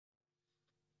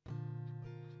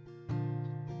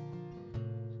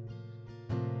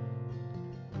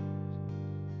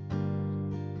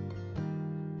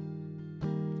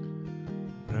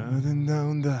Riding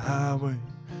down the highway,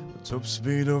 a top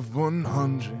speed of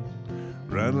 100,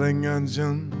 rattling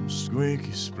engines,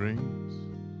 squeaky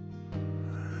springs,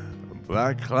 a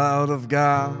black cloud of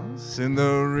gas in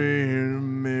the rear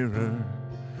mirror,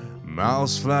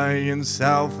 miles flying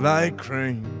south like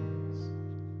cranes,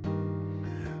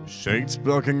 shades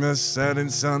blocking the setting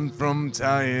sun from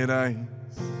tired eyes.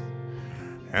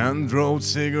 Hand-rolled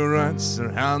cigarettes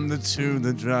are handed to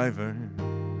the driver,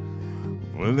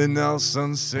 Willie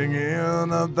Nelson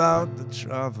singing about the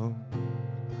travel.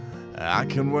 I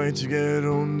can't wait to get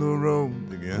on the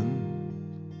road again.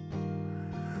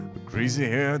 The crazy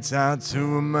hair tied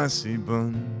to a messy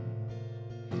bun.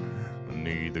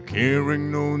 Neither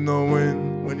caring nor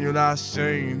knowing when you last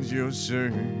change your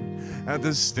shirt. At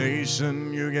the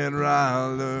station you get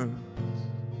riled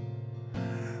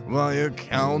while you're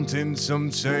counting some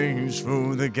change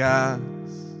for the gas.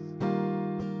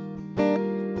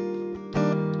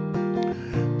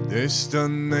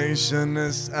 Destination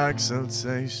is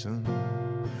exaltation.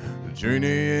 The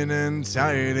journey in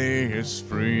entirety is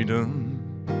freedom.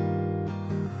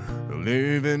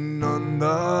 Living on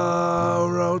the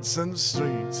roads and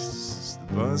streets, this is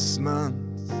the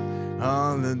busman's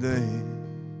holiday.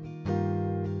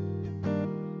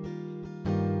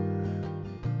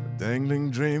 A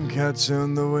dangling dream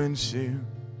catching the windshield,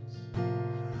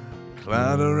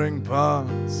 clattering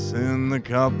pots in the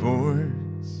cupboards.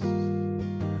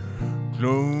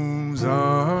 Clothes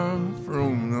are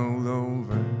thrown all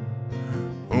over.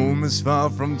 Home is far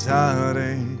from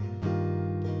tidy.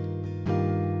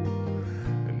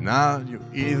 And now you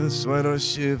either sweat or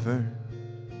shiver,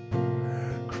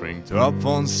 cranked up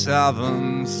on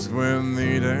 7 square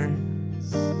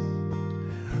meters.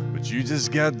 But you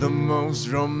just get the most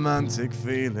romantic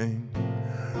feeling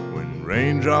when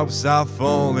raindrops are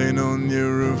falling on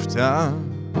your rooftop.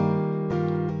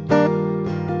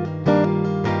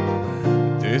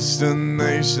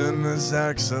 Destination is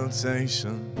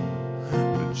exaltation.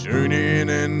 The journey in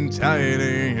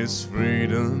entirety is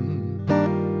freedom.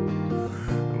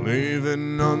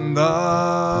 Living on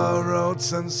the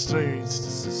roads and streets,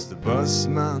 this is the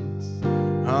busman's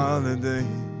holiday.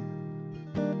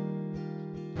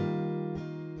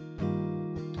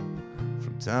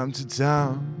 From time to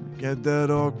time, you get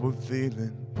that awkward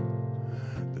feeling,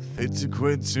 the fit to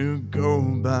quit to go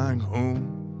back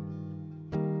home.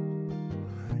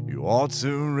 You ought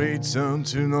to return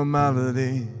to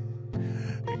normality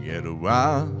and get a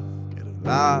wife, get a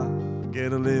life,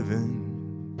 get a living.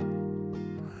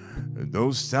 At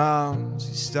those times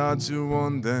you start to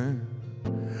wonder,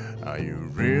 are you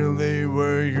really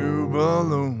where you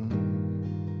belong?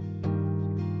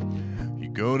 You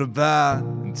go to bed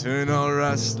and turn all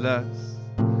restless,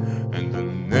 and the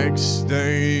next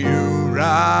day you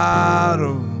ride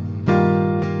home.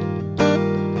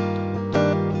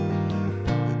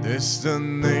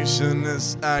 Destination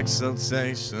is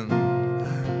exaltation.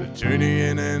 The journey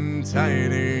in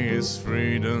entirety is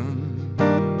freedom.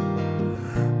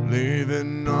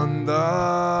 Living on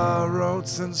the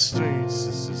roads and streets,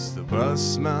 this is the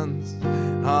busman's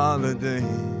holiday.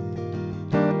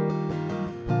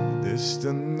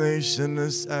 Destination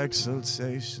is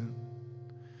exaltation.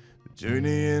 The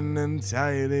journey in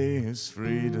entirety is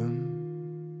freedom.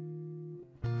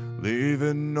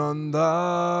 Living on the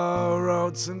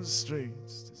roads and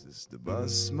streets, this is the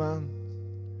busman's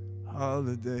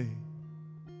holiday.